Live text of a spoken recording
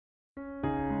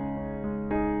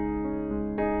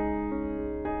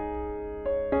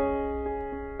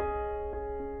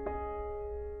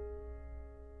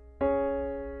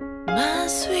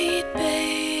sweet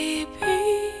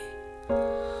baby,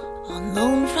 on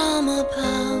loan from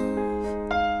above.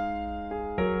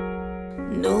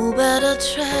 No better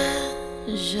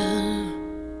treasure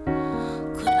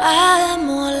could I have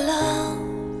more love.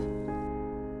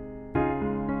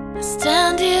 I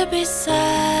stand here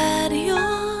beside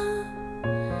your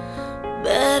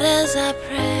bed as I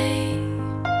pray.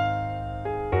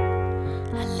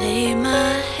 I lay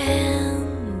my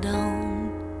hand on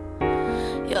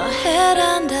your head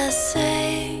and I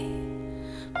say,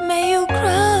 may you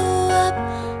grow up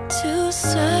to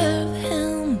serve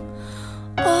Him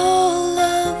all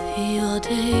of your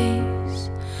days.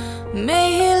 May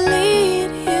He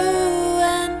lead you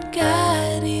and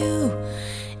guide you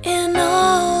in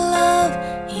all of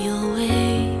your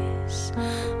ways.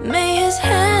 May His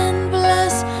hand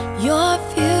bless your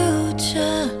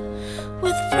future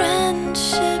with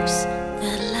friendships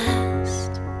that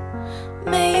last.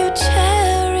 May you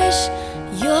cherish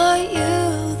your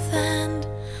youth and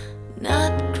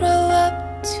not grow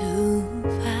up too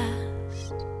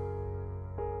fast.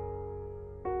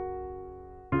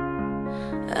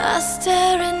 I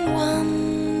stare in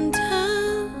wonder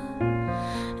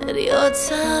at your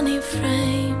tiny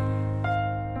frame,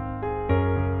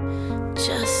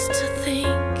 just to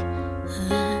think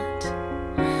that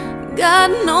God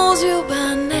knows you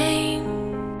by name.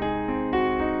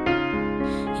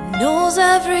 He knows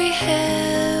every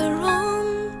hair on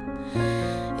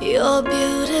your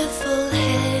beautiful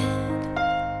head.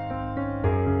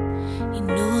 He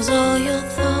knows all your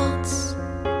thoughts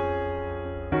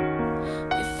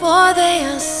before they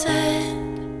are said.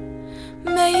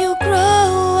 May you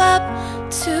grow up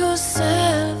to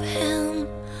serve Him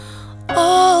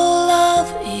all of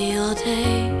your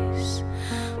days.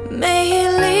 May He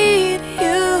lead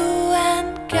you and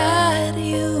guide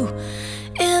you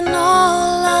in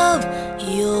all of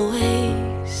your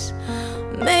ways.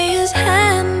 May His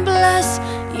hand bless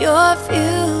your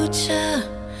future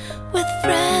with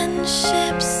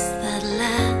friendships that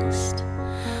last.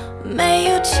 May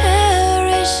you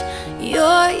cherish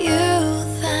your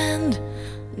youth and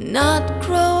not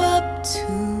grow up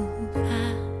too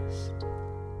fast.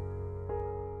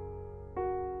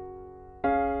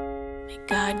 May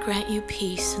God grant you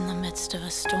peace in the midst of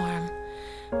a storm.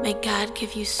 May God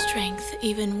give you strength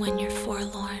even when you're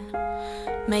forlorn.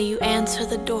 May you answer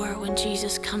the door when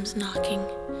Jesus comes knocking.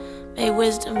 May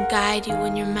wisdom guide you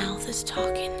when your mouth is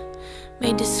talking.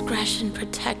 May discretion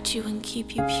protect you and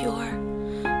keep you pure.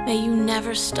 May you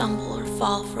never stumble or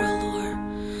fall for a lure.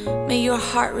 May your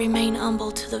heart remain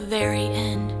humble to the very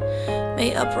end.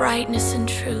 May uprightness and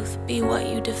truth be what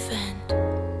you defend.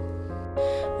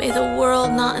 May the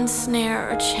world not ensnare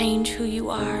or change who you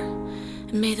are.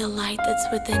 And may the light that's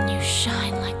within you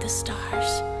shine like the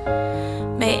stars.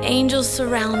 May angels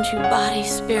surround you, body,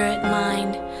 spirit,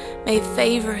 mind. May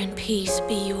favor and peace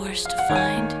be yours to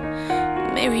find.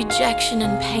 May rejection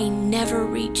and pain never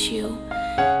reach you.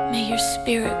 May your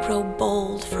spirit grow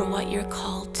bold for what you're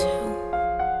called to.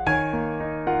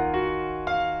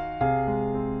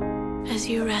 As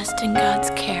you rest in God's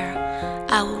care,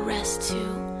 I will rest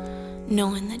too,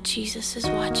 knowing that Jesus is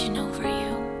watching over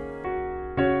you.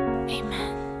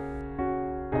 Amen.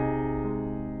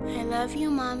 I love you,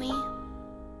 Mommy.